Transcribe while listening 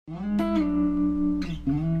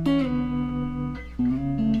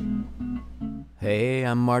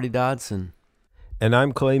I'm Marty Dodson. And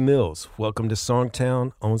I'm Clay Mills. Welcome to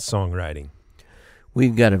Songtown on Songwriting.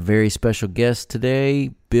 We've got a very special guest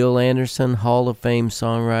today, Bill Anderson, Hall of Fame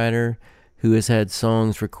songwriter, who has had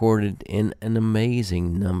songs recorded in an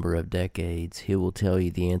amazing number of decades. He will tell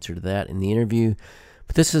you the answer to that in the interview.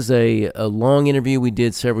 But this is a long interview we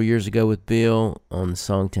did several years ago with Bill on the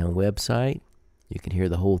Songtown website. You can hear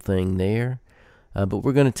the whole thing there. But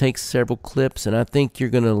we're going to take several clips, and I think you're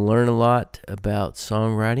going to learn a lot about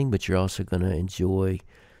songwriting, but you're also going to enjoy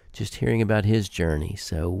just hearing about his journey.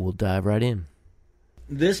 So we'll dive right in.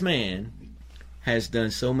 This man has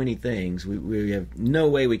done so many things. We have no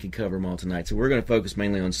way we could cover them all tonight, so we're going to focus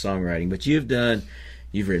mainly on songwriting. But you've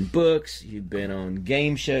written books, you've been on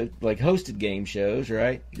game shows, like hosted game shows,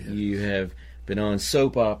 right? Yeah. You have been on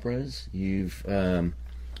soap operas. Were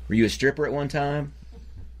you a stripper at one time?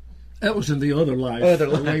 That was in the other life,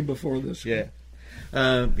 way before this one.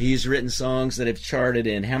 Yeah. He's written songs that have charted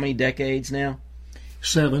in how many decades now?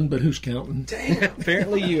 7, but who's counting? Damn,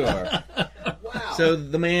 apparently you are. Wow. So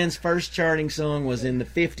the man's first charting song was in the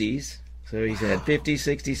 50s. So he's had 50s,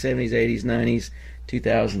 60s, 70s, 80s, 90s,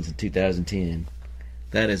 2000s, and 2010.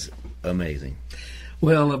 That is amazing.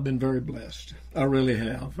 Well, I've been very blessed. I really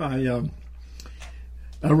have. I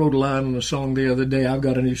wrote a line on a song the other day. I've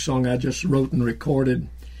got a new song I just wrote and recorded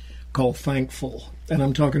called Thankful. And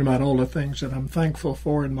I'm talking about all the things that I'm thankful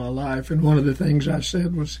for in my life. And one of the things I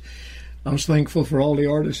said was, I was thankful for all the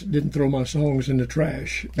artists that didn't throw my songs in the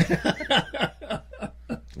trash.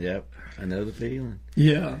 Yep, I know the feeling.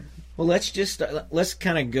 Yeah. Well, let's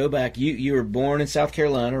kind of go back. You were born in South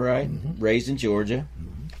Carolina, right? Mm-hmm. Raised in Georgia.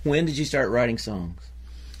 Mm-hmm. When did you start writing songs?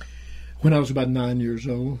 When I was about 9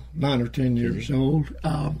 or 10 years old.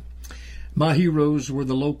 My heroes were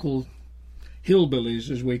the local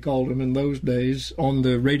hillbillies, as we called them in those days, on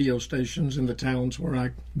the radio stations in the towns where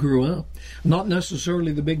I grew up. Not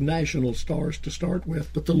necessarily the big national stars to start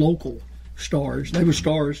with, but the local stars. They were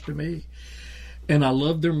stars to me. And I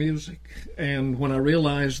loved their music. And when I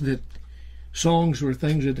realized that songs were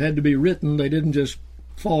things that had to be written, they didn't just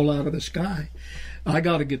fall out of the sky, I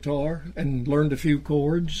got a guitar and learned a few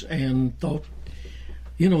chords and thought,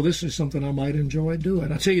 this is something I might enjoy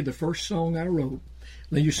doing. I'll tell you the first song I wrote.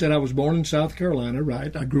 Now, you said I was born in South Carolina,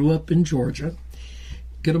 right? I grew up in Georgia.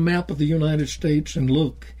 Get a map of the United States and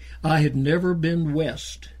look. I had never been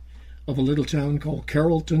west of a little town called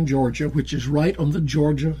Carrollton, Georgia, which is right on the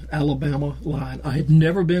Georgia-Alabama line. I had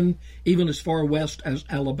never been even as far west as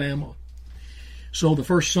Alabama. So the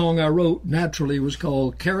first song I wrote, naturally, was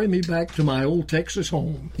called Carry Me Back to My Old Texas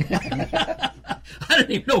Home. I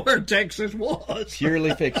didn't even know where Texas was.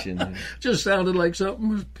 Purely fiction. Just sounded like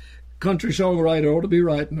something country songwriter ought to be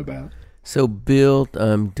writing about. So Bill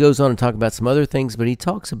goes on to talk about some other things, but he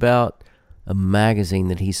talks about a magazine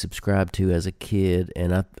that he subscribed to as a kid,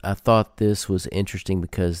 and I thought this was interesting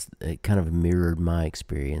because it kind of mirrored my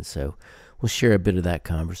experience. So we'll share a bit of that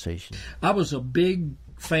conversation. I was a big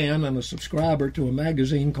fan and a subscriber to a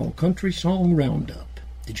magazine called Country Song Roundup.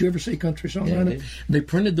 Did you ever see Country Song Roundup? They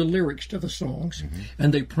printed the lyrics to the songs,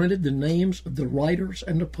 and they printed the names of the writers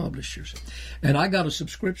and the publishers. And I got a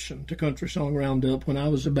subscription to Country Song Roundup when I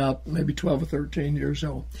was about maybe 12 or 13 years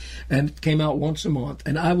old. And it came out once a month.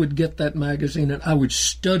 And I would get that magazine, and I would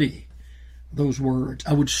study those words.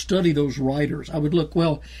 I would study those writers. I would look,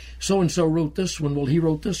 well, so-and-so wrote this one. Well, he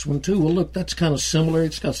wrote this one, too. Well, look, that's kind of similar.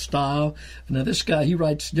 It's got style. Now, this guy, he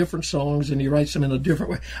writes different songs, and he writes them in a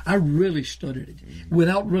different way. I really studied it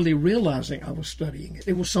without really realizing I was studying it.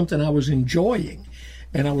 It was something I was enjoying,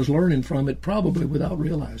 and I was learning from it probably without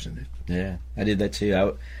realizing it. Yeah, I did that,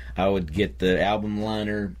 too. I would get the album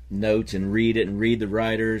liner notes and read it and read the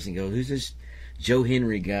writers and go, who's this Joe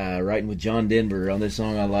Henry guy writing with John Denver on this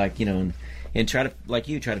song I like, and try to, like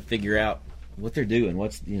you, try to figure out what they're doing.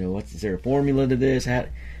 Is there a formula to this?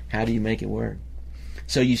 How do you make it work?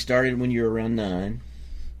 So you started when you were around 9.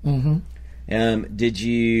 Mm-hmm. Did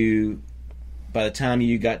you, by the time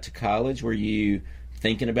you got to college, were you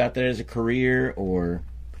thinking about that as a career, or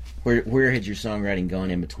where had your songwriting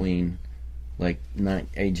gone in between, like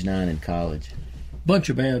age 9 and college? Bunch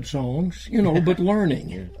of bad songs, but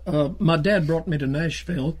learning. My dad brought me to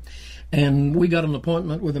Nashville, and we got an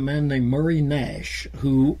appointment with a man named Murray Nash,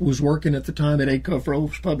 who was working at the time at Acuff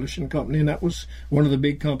Rose Publishing Company, and that was one of the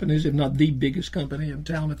big companies, if not the biggest company in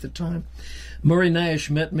town at the time. Murray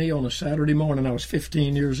Nash met me on a Saturday morning. I was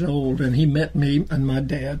 15 years old, and he met me and my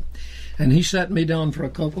dad, and he sat me down for a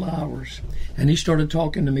couple of hours, and he started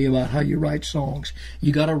talking to me about how you write songs.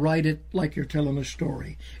 You got to write it like you're telling a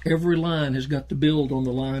story. Every line has got to build on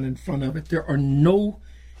the line in front of it. There are no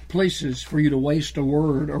places for you to waste a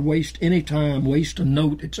word or waste any time, waste a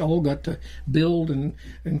note. It's all got to build and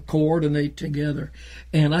coordinate together.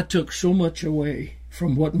 And I took so much away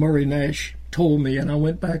from what Murray Nash told me, and I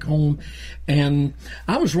went back home, and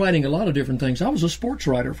I was writing a lot of different things. I was a sports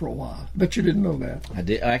writer for a while. Bet you didn't know that. I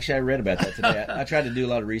did. Actually, I read about that today. I tried to do a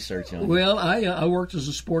lot of research on it. Well, I worked as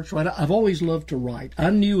a sports writer. I've always loved to write. I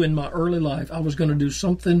knew in my early life I was going to do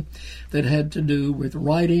something that had to do with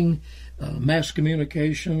writing, mass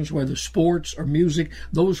communications, whether sports or music.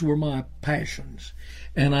 Those were my passions.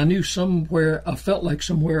 And I knew I felt like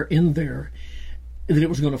somewhere in there that it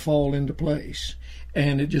was going to fall into place.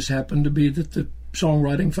 And it just happened to be that the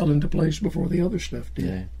songwriting fell into place before the other stuff did.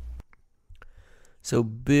 Yeah. So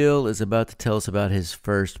Bill is about to tell us about his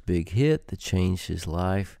first big hit that changed his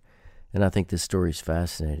life. And I think this story is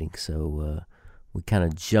fascinating. So we kind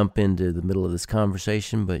of jump into the middle of this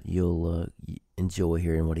conversation, but you'll enjoy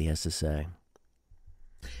hearing what he has to say.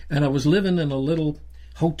 And I was living in a little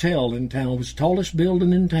hotel in town. It was the tallest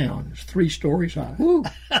building in town. It was 3 stories high. Woo.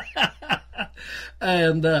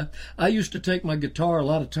 And I used to take my guitar a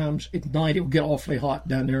lot of times at night. It would get awfully hot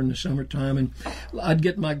down there in the summertime, and I'd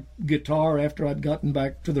get my guitar after I'd gotten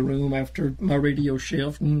back to the room after my radio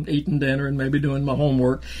shift and eating dinner and maybe doing my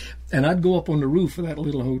homework, and I'd go up on the roof of that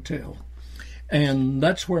little hotel. And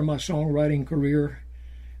that's where my songwriting career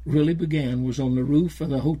really began, was on the roof of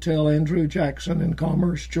the Hotel Andrew Jackson in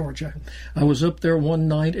Commerce, Georgia. I was up there one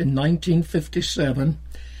night in 1957.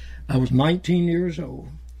 I was 19 years old.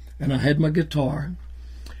 And I had my guitar,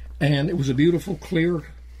 and it was a beautiful, clear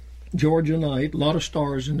Georgia night, a lot of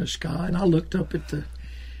stars in the sky, and I looked up at the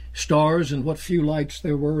stars and what few lights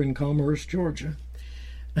there were in Commerce, Georgia,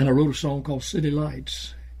 and I wrote a song called City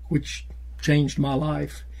Lights, which changed my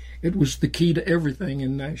life. It was the key to everything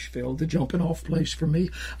in Nashville, the jumping off place for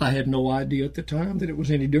me. I had no idea at the time that it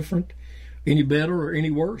was any different, any better, or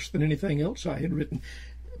any worse than anything else I had written.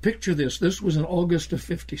 Picture this. This was in August of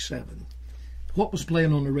 57. What was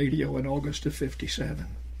playing on the radio in August of 57?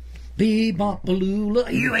 Bebop-a-lula,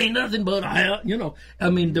 you ain't nothing but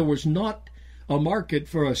there was not a market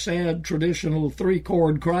for a sad, traditional,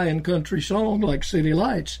 3-chord crying country song like City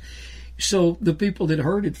Lights. So the people that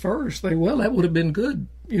heard it first, that would have been good,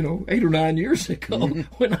 8 or 9 years ago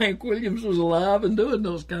when Hank Williams was alive and doing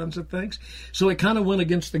those kinds of things. So it kind of went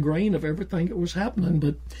against the grain of everything that was happening,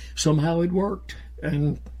 but somehow it worked,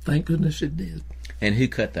 and thank goodness it did. And who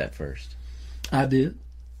cut that first? I did.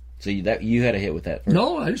 So you had a hit with that first?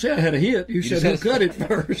 No, I didn't say I had a hit. You said who cut it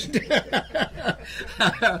first.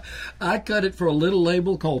 I cut it for a little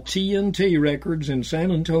label called TNT Records in San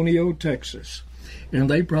Antonio, Texas. And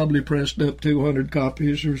they probably pressed up 200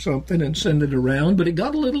 copies or something and sent it around, but it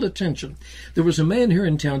got a little attention. There was a man here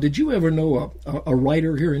in town. Did you ever know a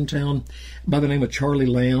writer here in town by the name of Charlie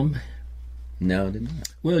Lamb? No, I did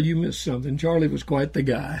not. Well, you missed something. Charlie was quite the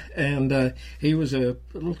guy, and he was a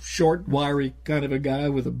little short, wiry kind of a guy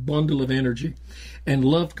with a bundle of energy and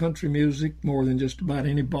loved country music more than just about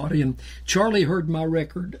anybody. And Charlie heard my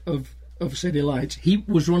record of City Lights. He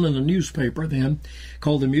was running a newspaper then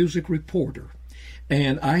called the Music Reporter.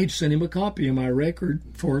 And I had sent him a copy of my record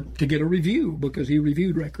to get a review, because he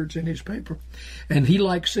reviewed records in his paper. And he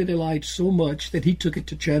liked City Lights so much that he took it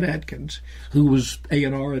to Chet Atkins, who was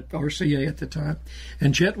A&R at RCA at the time.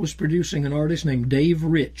 And Chet was producing an artist named Dave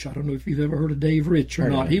Rich. I don't know if you've ever heard of Dave Rich or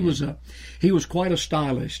not. He was quite a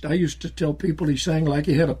stylist. I used to tell people he sang like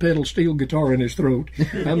he had a pedal steel guitar in his throat.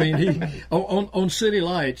 I mean, on City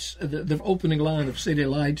Lights, the opening line of City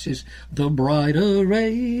Lights is, "The bright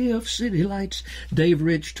array of city lights." Dave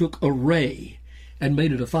Rich took array and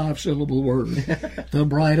made it a 5-syllable word. The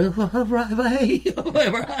bright array.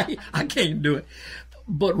 I can't do it.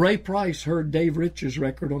 But Ray Price heard Dave Rich's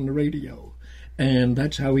record on the radio, and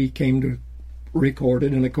that's how he came to record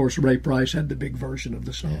it. And of course, Ray Price had the big version of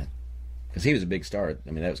the song. Because he was a big star.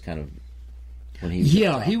 I mean, that was kind of when he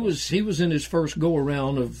was. He was in his first go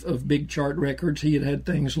around of big chart records. He had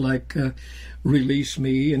things like "Release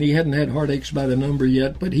Me," and he hadn't had "Heartaches by the Number"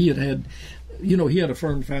 yet, but he had he had a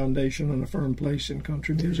firm foundation and a firm place in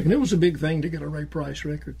country music. And it was a big thing to get a Ray Price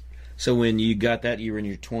record. So when you got that, you were in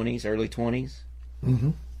your 20s, early 20s?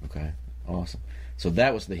 Mm-hmm. Okay, awesome. So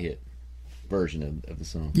that was the hit version of the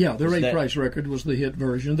song. Yeah, the Ray Price record was the hit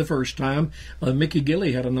version the first time. Mickey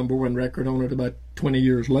Gilley had a #1 record on it about 20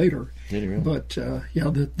 years later. Did he really? But,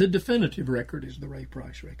 the definitive record is the Ray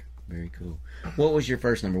Price record. Very cool. What was your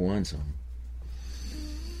first #1 song?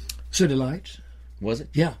 City Lights. Was it?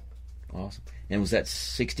 Yeah. Awesome. And was that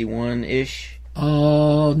 61-ish?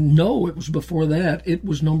 No, it was before that. It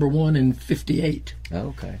was #1 in 58. Oh,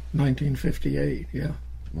 okay. 1958, yeah.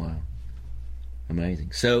 Wow.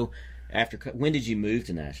 Amazing. So When did you move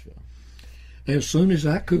to Nashville? As soon as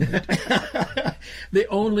I could. The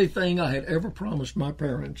only thing I had ever promised my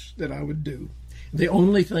parents that I would do, the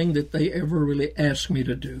only thing that they ever really asked me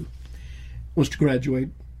to do, was to graduate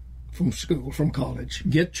from school, from college.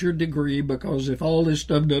 Get your degree, because if all this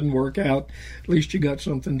stuff doesn't work out, at least you got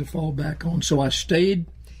something to fall back on. So I stayed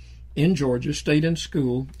in Georgia, stayed in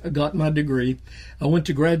school, I got my degree. I went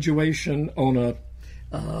to graduation on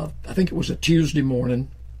I think it was a Tuesday morning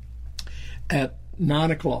at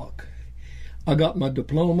 9 o'clock. I got my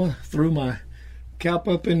diploma, threw my cap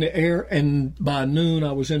up in the air, and by noon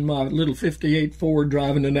I was in my little 58 Ford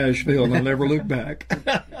driving to Nashville, and I never looked back.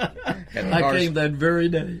 I came that very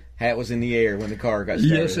day. Hat was in the air when the car got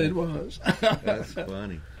started. Yes, it was. That's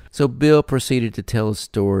funny. So Bill proceeded to tell a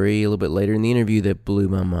story a little bit later in the interview that blew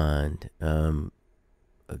my mind.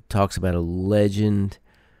 Talks about a legend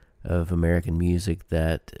of American music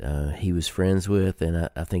that he was friends with,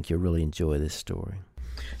 and I think you'll really enjoy this story.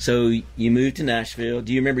 So you moved to Nashville.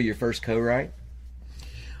 Do you remember your first co-write?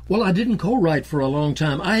 Well, I didn't co-write for a long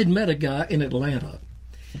time. I had met a guy in Atlanta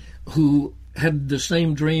who had the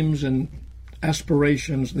same dreams and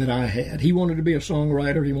aspirations that I had. He wanted to be a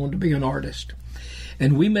songwriter. He wanted to be an artist.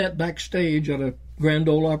 And we met backstage at a Grand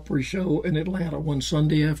Ole Opry show in Atlanta one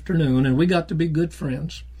Sunday afternoon, and we got to be good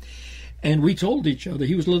friends. And we told each other,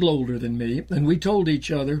 he was a little older than me, and we told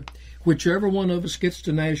each other, whichever one of us gets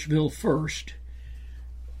to Nashville first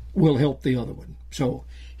will help the other one. So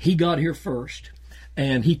he got here first,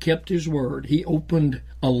 and he kept his word. He opened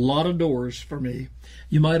a lot of doors for me.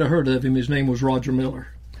 You might have heard of him. His name was Roger Miller.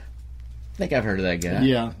 I think I've heard of that guy.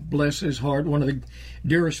 Yeah, bless his heart, one of the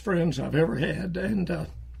dearest friends I've ever had. And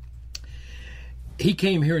he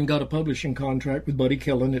came here and got a publishing contract with Buddy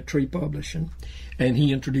Killen at Tree Publishing. And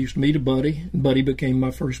he introduced me to Buddy. Buddy became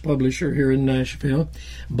my first publisher here in Nashville.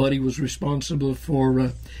 Buddy was responsible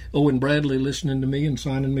for Owen Bradley listening to me and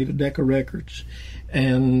signing me to Decca Records.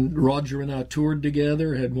 And Roger and I toured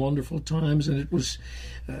together, had wonderful times, and it was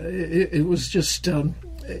just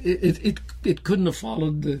it couldn't have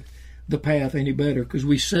followed the path any better, because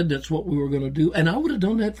we said that's what we were going to do. And I would have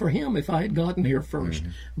done that for him if I had gotten here first.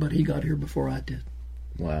 Mm-hmm. But he got here before I did.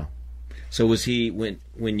 Wow. So was he, when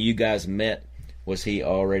you guys met, was he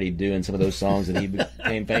already doing some of those songs that he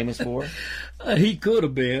became famous for? He could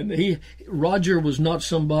have been. Roger was not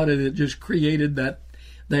somebody that just created that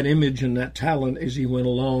image and that talent as he went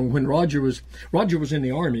along. When Roger was in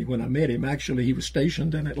the Army when I met him. Actually, he was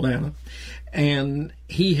stationed in Atlanta, and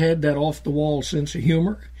he had that off the wall sense of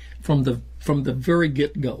humor from the very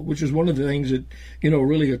get-go, which is one of the things that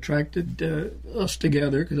really attracted us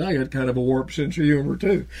together, because I had kind of a warped sense of humor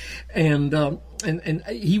too, and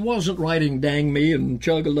he wasn't writing "Dang Me" and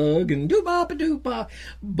 "Chug-a-Lug" and "Doo-ba-ba-doo-ba,"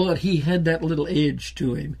 but he had that little edge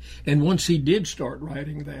to him. And once he did start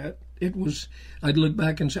writing that, I'd look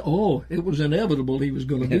back and say, oh, it was inevitable he was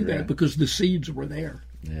going to do that, because the seeds were there.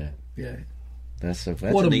 Yeah. That's a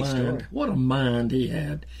neat story. What a mind he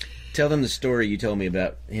had. Tell them the story you told me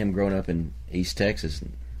about him growing up in East Texas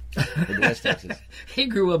or West Texas. He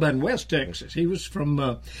grew up in West Texas. He was from,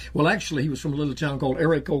 he was from a little town called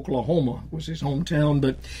Eric, Oklahoma, was his hometown,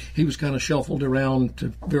 but he was kind of shuffled around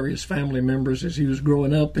to various family members as he was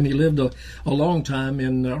growing up, and he lived a long time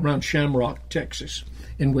around Shamrock, Texas,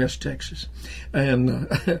 in West Texas. And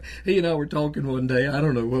he and I were talking one day. I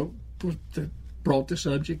don't know what brought the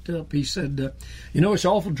subject up. He said, it's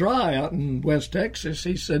awful dry out in West Texas.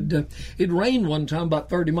 He said, it rained one time about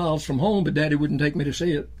 30 miles from home, but Daddy wouldn't take me to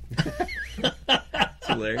see it. That's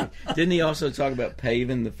hilarious. Didn't he also talk about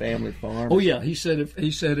paving the family farm? Oh yeah, he said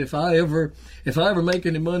if I ever make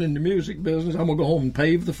any money in the music business, I'm gonna go home and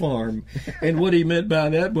pave the farm. And what he meant by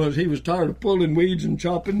that was he was tired of pulling weeds and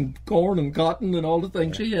chopping corn and cotton and all the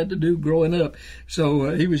things he had to do growing up.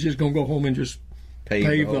 So he was just gonna go home and just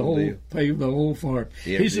pave the whole farm.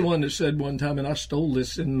 Yeah, he's the one that said one time, and I stole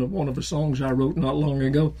this in one of the songs I wrote not long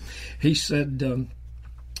ago. He said,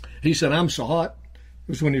 "I'm so hot."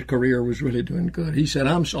 It was when his career was really doing good. He said,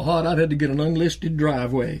 "I'm so hot, I'd had to get an unlisted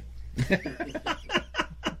driveway."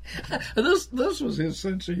 This was his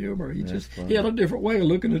sense of humor. He had a different way of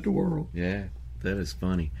looking at the world. Yeah, that is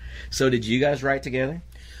funny. So did you guys write together?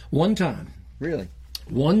 One time. Really?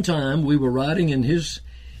 One time we were riding in his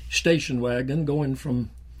station wagon going from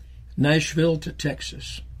Nashville to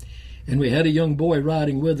Texas. And we had a young boy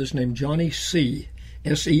riding with us named Johnny C.,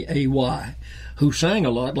 S-E-A-Y, who sang a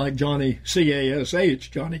lot like Johnny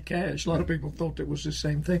C-A-S-H, Johnny Cash. A lot of people thought it was the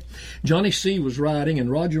same thing. Johnny C. was riding,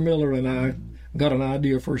 and Roger Miller and I got an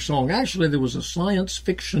idea for a song. Actually, there was a science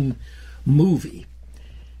fiction movie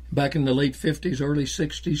back in the late 50s, early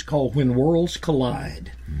 60s called When Worlds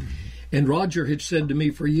Collide. And Roger had said to me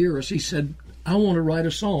for years, he said, I want to write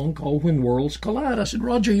a song called When Worlds Collide. I said,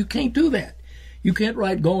 Roger, you can't do that. You can't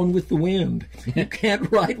write Gone with the Wind. You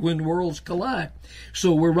can't write When Worlds Collide.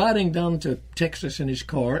 So we're riding down to Texas in his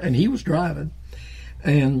car, and he was driving.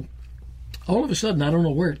 And all of a sudden, I don't know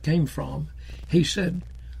where it came from, he said,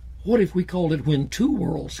 what if we called it When Two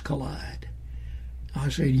Worlds Collide? I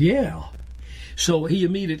said, yeah. So he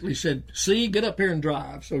immediately said, see, get up here and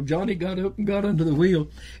drive. So Johnny got up and got under the wheel,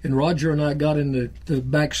 and Roger and I got in the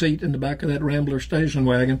back seat in the back of that Rambler station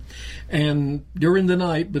wagon. And during the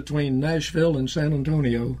night between Nashville and San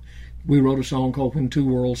Antonio, we wrote a song called When Two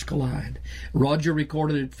Worlds Collide. Roger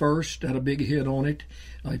recorded it first, had a big hit on it.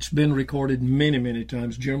 It's been recorded many, many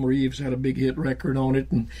times. Jim Reeves had a big hit record on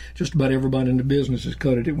it, and just about everybody in the business has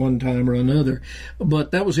cut it at one time or another.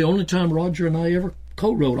 But that was the only time Roger and I ever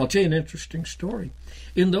co-wrote. I'll tell you an interesting story.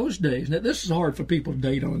 In those days, now this is hard for people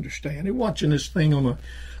today to understand. They're watching this thing on a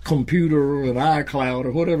computer or an iCloud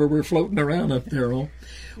or whatever we're floating around up there on.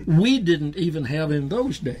 We didn't even have in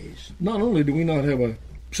those days, not only do we not have a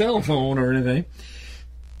cell phone or anything,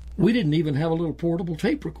 we didn't even have a little portable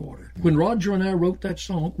tape recorder. When Roger and I wrote that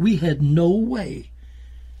song, we had no way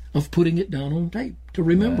of putting it down on tape to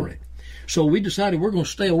remember it. So we decided we're going to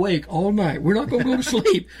stay awake all night. We're not going to go to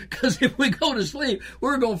sleep, because if we go to sleep,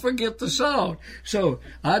 we're going to forget the song. So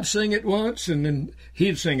I'd sing it once, and then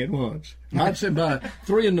he'd sing it once. I'd say by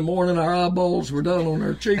 3 in the morning, our eyeballs were done on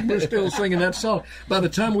our cheek. We're still singing that song. By the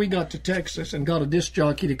time we got to Texas and got a disc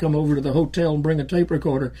jockey to come over to the hotel and bring a tape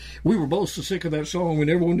recorder, we were both so sick of that song we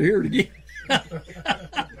never wanted to hear it again.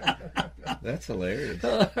 That's hilarious.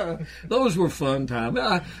 Those were fun times.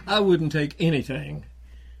 I wouldn't take anything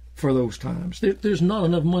for those times. There's not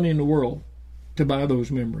enough money in the world to buy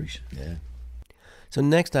those memories. Yeah. So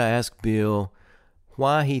next I asked Bill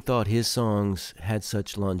why he thought his songs had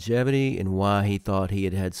such longevity and why he thought he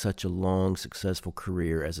had had such a long, successful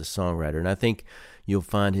career as a songwriter. And I think you'll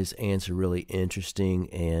find his answer really interesting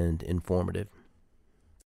and informative.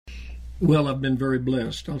 Well, I've been very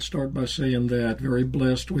blessed. I'll start by saying that. Very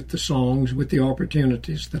blessed with the songs, with the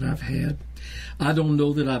opportunities that I've had. I don't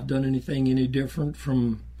know that I've done anything any different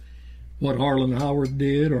from what Harlan Howard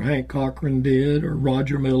did or Hank Cochran did or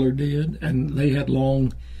Roger Miller did, and they had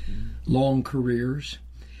long careers.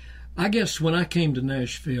 I guess when I came to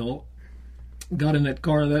Nashville, got in that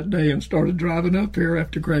car that day and started driving up here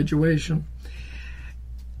after graduation,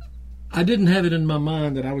 I didn't have it in my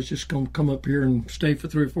mind that I was just going to come up here and stay for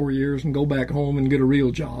 3 or 4 years and go back home and get a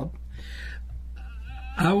real job.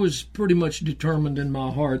 I was pretty much determined in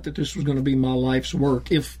my heart that this was going to be my life's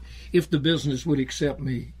work. If the business would accept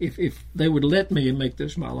me, if they would let me make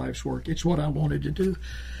this my life's work, it's what I wanted to do.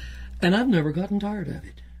 And I've never gotten tired of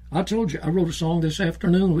it. I told you, I wrote a song this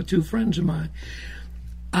afternoon with 2 friends of mine.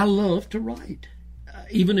 I love to write.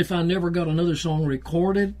 Even if I never got another song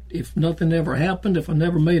recorded, if nothing ever happened, if I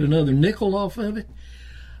never made another nickel off of it,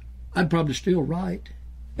 I'd probably still write.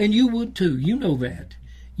 And you would too. You know that.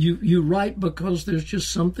 You write because there's just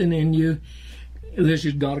something in you that's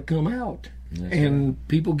just got to come out. That's and right.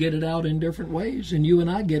 People get it out in different ways, and you and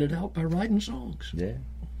I get it out by writing songs. Yeah.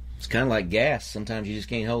 It's kind of like gas. Sometimes you just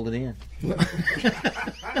can't hold it in.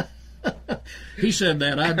 He said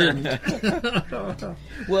that. I didn't.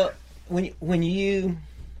 Well, when you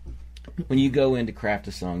go in to craft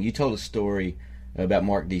a song, you told a story about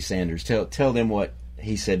Mark D. Sanders. Tell them what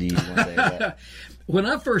he said to you one day about that. When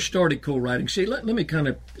I first started co-writing, see, let me kind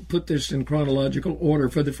of put this in chronological order.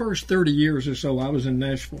 For the first 30 years or so I was in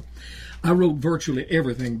Nashville, I wrote virtually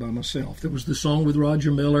everything by myself. There was the song with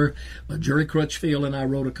Roger Miller, Jerry Crutchfield and I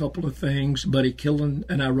wrote a couple of things, Buddy Killen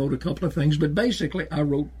and I wrote a couple of things, but basically I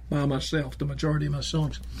wrote by myself the majority of my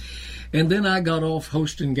songs. And then I got off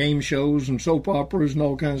hosting game shows and soap operas and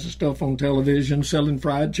all kinds of stuff on television, selling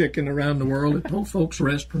fried chicken around the world at old folks'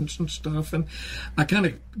 restaurants and stuff. And I kind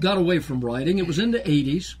of got away from writing. It was in the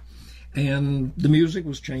 80s, and the music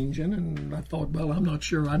was changing. And I thought, well, I'm not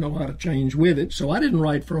sure I know how to change with it. So I didn't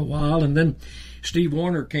write for a while. And then Steve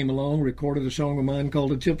Wariner came along, recorded a song of mine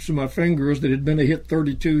called The Tips of My Fingers that had been a hit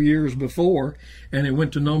 32 years before, and it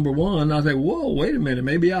went to #1. I thought, whoa, wait a minute,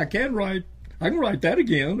 maybe I can write that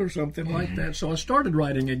again or something like that. So I started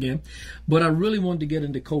writing again, but I really wanted to get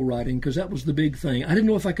into co-writing because that was the big thing. I didn't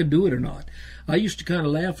know if I could do it or not. I used to kind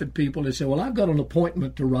of laugh at people and say, well, I've got an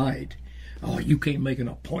appointment to write. Oh, you can't make an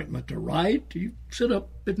appointment to write. You sit up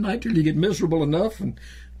at night till you get miserable enough and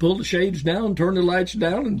pull the shades down, turn the lights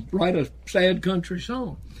down, and write a sad country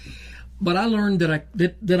song. But I learned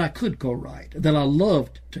that I could co-write, that I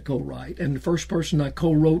loved to co-write. And the first person I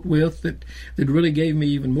co-wrote with that really gave me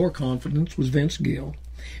even more confidence was Vince Gill.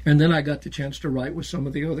 And then I got the chance to write with some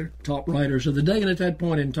of the other top writers of the day. And at that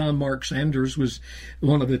point in time, Mark Sanders was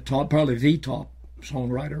one of the top, probably the top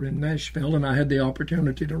songwriter in Nashville, and I had the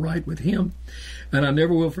opportunity to write with him. And I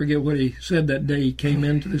never will forget what he said that day he came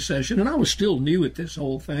into the session. And I was still new at this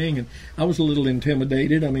whole thing, and I was a little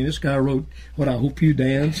intimidated. I mean, this guy wrote What I Hope You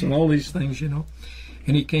Dance and all these things, you know.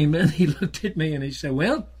 And he came in, he looked at me, and he said,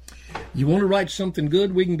 well, you want to write something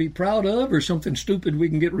good we can be proud of, or something stupid we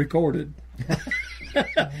can get recorded?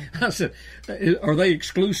 I said, are they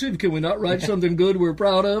exclusive? Can we not write something good we're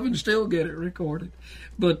proud of and still get it recorded?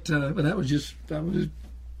 But that was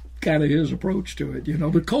kind of his approach to it, you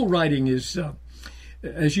know. But co-writing is,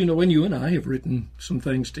 as you know, and you and I have written some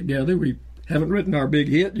things together. We haven't written our big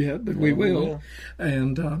hit yet, but we will.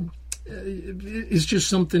 And it's just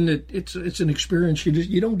something that it's an experience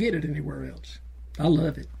you don't get it anywhere else. I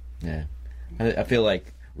love it. Yeah, I feel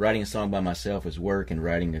like writing a song by myself is work,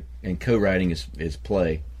 and co-writing is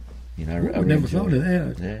play. You know, I really never thought of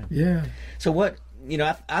that. Yeah. So what? You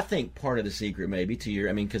know, I think part of the secret maybe to your,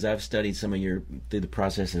 I mean, because I've studied some of your, through the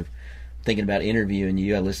process of thinking about interviewing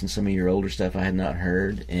you, I listened to some of your older stuff I had not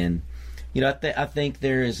heard, and you know, I think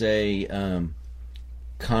there is a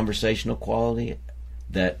conversational quality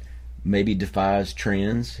that maybe defies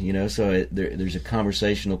trends. You know, so there's a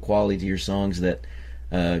conversational quality to your songs that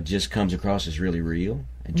just comes across as really real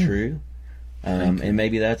and true. And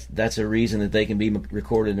maybe that's a reason that they can be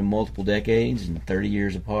recorded in multiple decades and 30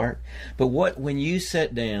 years apart. But when you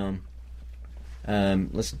sat down,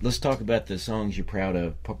 let's talk about the songs you're proud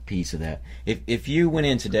of. Piece of that. If you went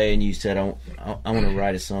in today and you said, I want to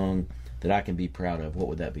write a song that I can be proud of, what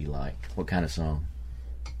would that be like? What kind of song?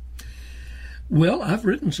 Well, I've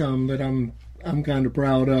written some that I'm kind of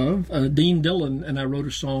proud of. Dean Dillon and I wrote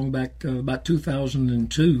a song back about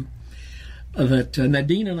 2002. That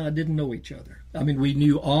Nadine and I didn't know each other. I mean, we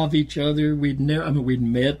knew of each other. We'd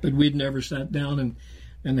met, but we'd never sat down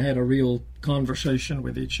and had a real conversation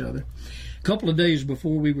with each other. A couple of days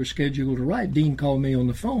before we were scheduled to write, Dean called me on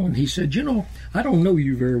the phone. He said, you know, I don't know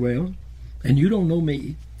you very well, and you don't know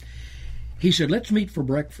me. He said, let's meet for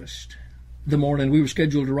breakfast. The morning, we were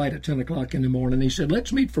scheduled to write at 10 o'clock in the morning. He said,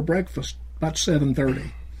 let's meet for breakfast about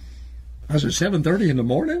 7:30. I said, 7:30 in the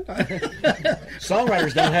morning?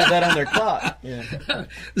 Songwriters don't have that on their clock. Yeah.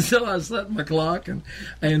 So I set my clock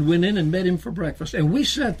and went in and met him for breakfast. And we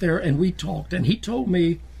sat there and we talked. And he told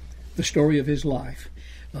me the story of his life.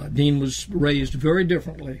 Dean was raised very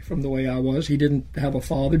differently from the way I was. He didn't have a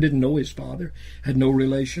father, didn't know his father, had no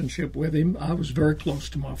relationship with him. I was very close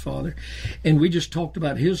to my father. And we just talked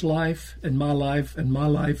about his life and my life and my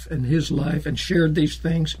life and his life and shared these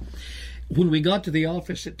things. When we got to the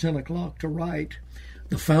office at 10 o'clock to write,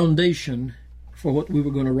 the foundation for what we were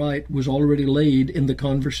going to write was already laid in the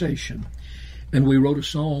conversation. And we wrote a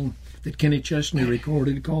song that Kenny Chesney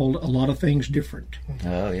recorded called A Lot of Things Different.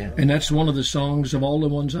 Oh, yeah. And that's one of the songs of all the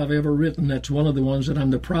ones I've ever written. That's one of the ones that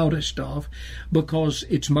I'm the proudest of, because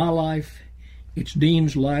it's my life, it's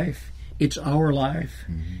Dean's life, it's our life,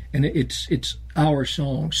 and it's our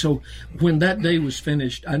song. So when that day was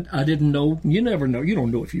finished, I didn't know. You never know. You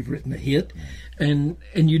don't know if you've written a hit, and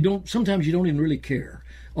you don't. Sometimes you don't even really care.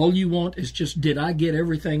 All you want is just, did I get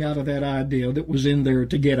everything out of that idea that was in there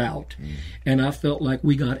to get out? And I felt like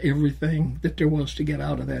we got everything that there was to get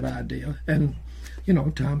out of that idea. And, you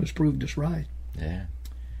know, time has proved us right. Yeah.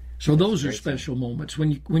 So those are special moments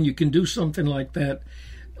when you can do something like that.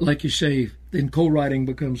 Like you say, then co-writing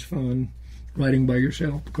becomes fun. Writing by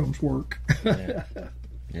yourself becomes work.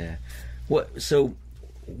 Yeah.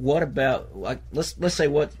 What about, like, let's say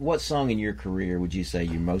what song in your career would you say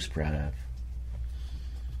you're most proud of?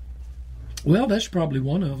 Well, that's probably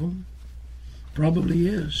one of them. Probably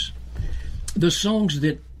is. The songs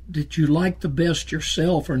that you like the best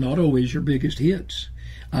yourself are not always your biggest hits.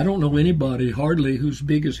 I don't know anybody hardly whose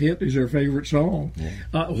biggest hit is their favorite song. Yeah.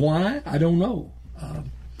 Why? I don't know. A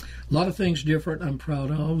lot of things different I'm proud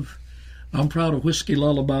of. I'm proud of Whiskey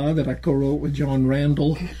Lullaby that I co-wrote with John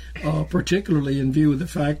Randall, particularly in view of the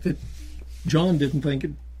fact that John didn't think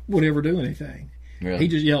it would ever do anything. Really? He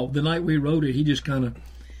just, the night we wrote it, he just kind of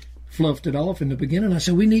fluffed it off in the beginning. I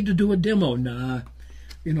said, we need to do a demo. Nah.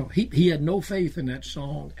 You know, he had no faith in that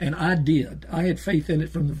song, and I did. I had faith in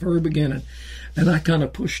it from the very beginning, and I kind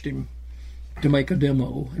of pushed him to make a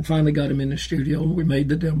demo, and finally got him in the studio, and we made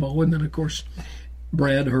the demo, and then, of course,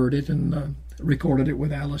 Brad heard it and recorded it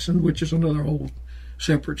with Allison, which is another whole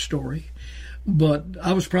separate story. But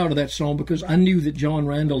I was proud of that song because I knew that John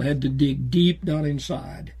Randall had to dig deep down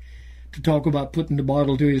inside to talk about putting the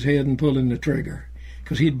bottle to his head and pulling the trigger,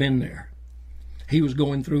 because he'd been there. He was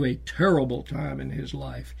going through a terrible time in his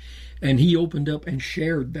life, and he opened up and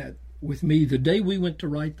shared that with me the day we went to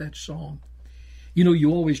write that song. You know,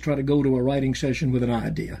 you always try to go to a writing session with an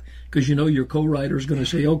idea because you know your co-writer is going to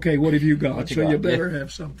say, okay, what have you got? So you better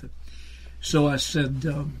have something. So I said,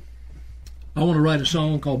 I want to write a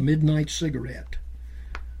song called Midnight Cigarette.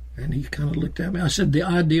 And he kind of looked at me. I said the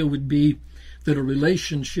idea would be that a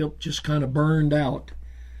relationship just kind of burned out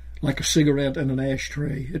like a cigarette in an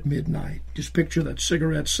ashtray at midnight. Just picture that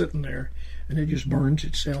cigarette sitting there, and it just burns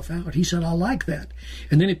itself out. He said, I like that.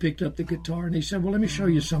 And then he picked up the guitar, and he said, well, let me show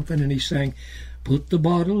you something. And he sang, put the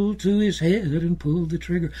bottle to his head and pull the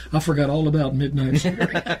trigger. I forgot all about Midnight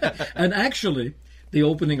Cigarette. And actually, the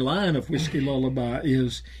opening line of Whiskey Lullaby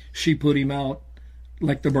is, she put him out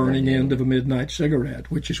like the burning end of a midnight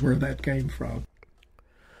cigarette, which is where that came from.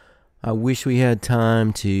 I wish we had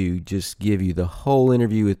time to just give you the whole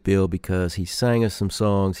interview with Bill because he sang us some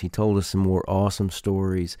songs. He told us some more awesome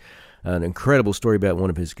stories. An incredible story about one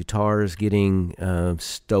of his guitars getting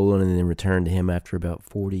stolen and then returned to him after about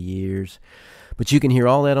 40 years. But you can hear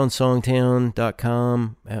all that on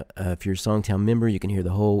Songtown.com. If you're a Songtown member, you can hear the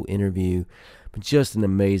whole interview. But just an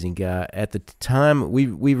amazing guy. At the time,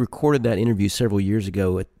 we recorded that interview several years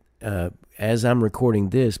ago. As I'm recording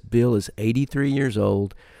this, Bill is 83 years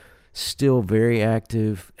old. Still very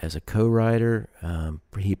active as a co-writer.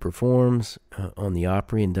 He performs on the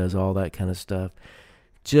Opry and does all that kind of stuff.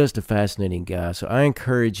 Just a fascinating guy. So I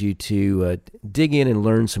encourage you to dig in and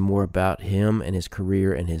learn some more about him and his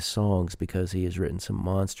career and his songs because he has written some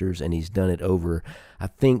monsters and he's done it over, I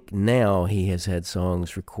think now he has had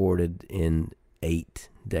songs recorded in 8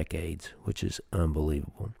 decades, which is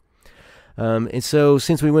unbelievable. And so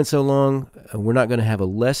since we went so long, we're not going to have a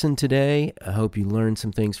lesson today. I hope you learned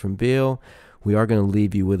some things from Bill. We are going to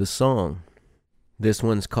leave you with a song. This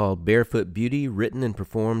one's called Barefoot Beauty, written and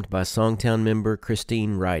performed by Songtown member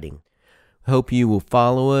Christine Riding. Hope you will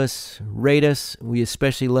follow us, rate us. We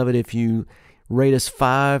especially love it if you rate us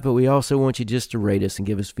 5, but we also want you just to rate us and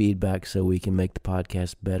give us feedback so we can make the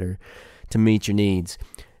podcast better to meet your needs.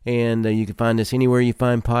 And you can find us anywhere you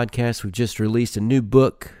find podcasts. We've just released a new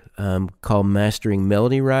book called Mastering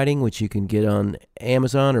Melody Writing, which you can get on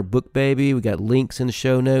Amazon or BookBaby. We got links in the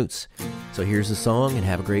show notes. So here's the song, and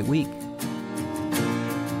have a great week.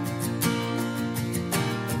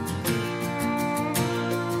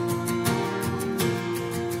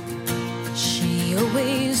 She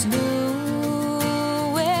always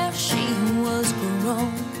knew where she was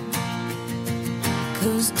grown,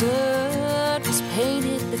 'cause dirt was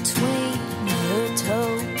painted between her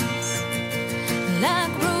toes,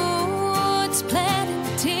 like roots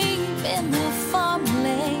planted deep in the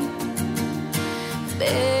farmland.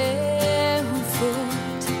 Barefoot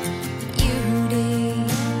beauty,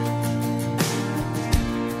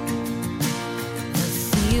 the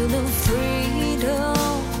feel of freedom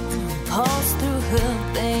pulsed through her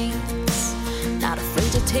veins. Not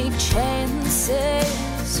afraid to take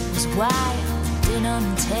chances, was wild and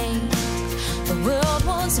untamed. The world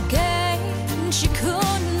once again, she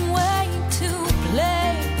couldn't wait to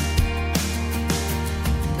play.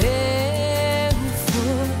 Barefoot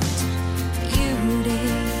beauty,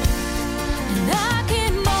 and I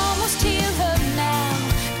can almost hear her now,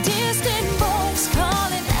 distant voice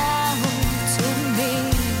calling out to me,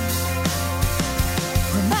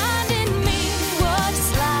 reminding me what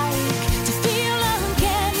it's like to feel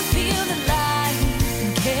again, feel alive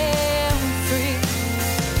and carefree.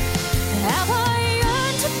 How I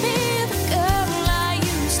yearn to be the girl I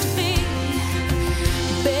used to be.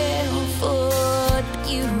 Barefoot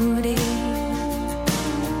beauty.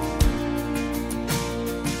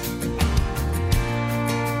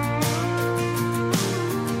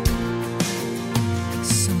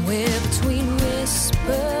 Somewhere between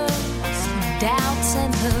whispers, doubts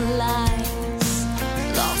and her lies,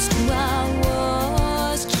 lost who I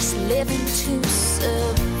was, just living to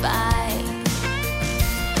survive.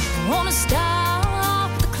 I wanna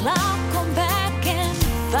stop the clock, go back and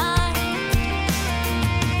find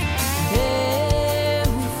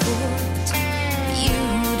barefoot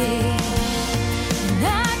beauty. And I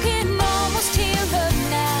can almost hear her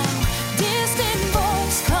now, distant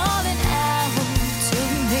voice calling out to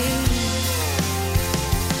me,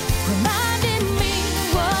 reminding me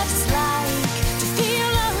what it's like to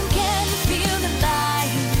feel again, feel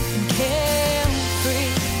alive and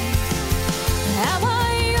carefree. How I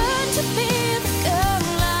yearn to be the girl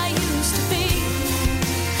I used to be.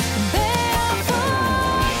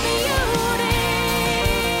 Barefoot beauty.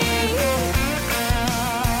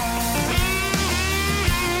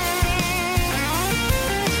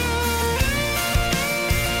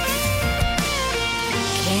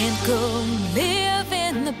 Can't go live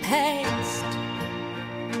in the past,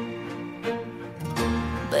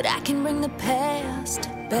 but but I can bring the past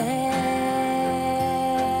back.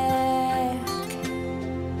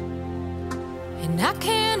 And I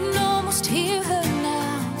can almost hear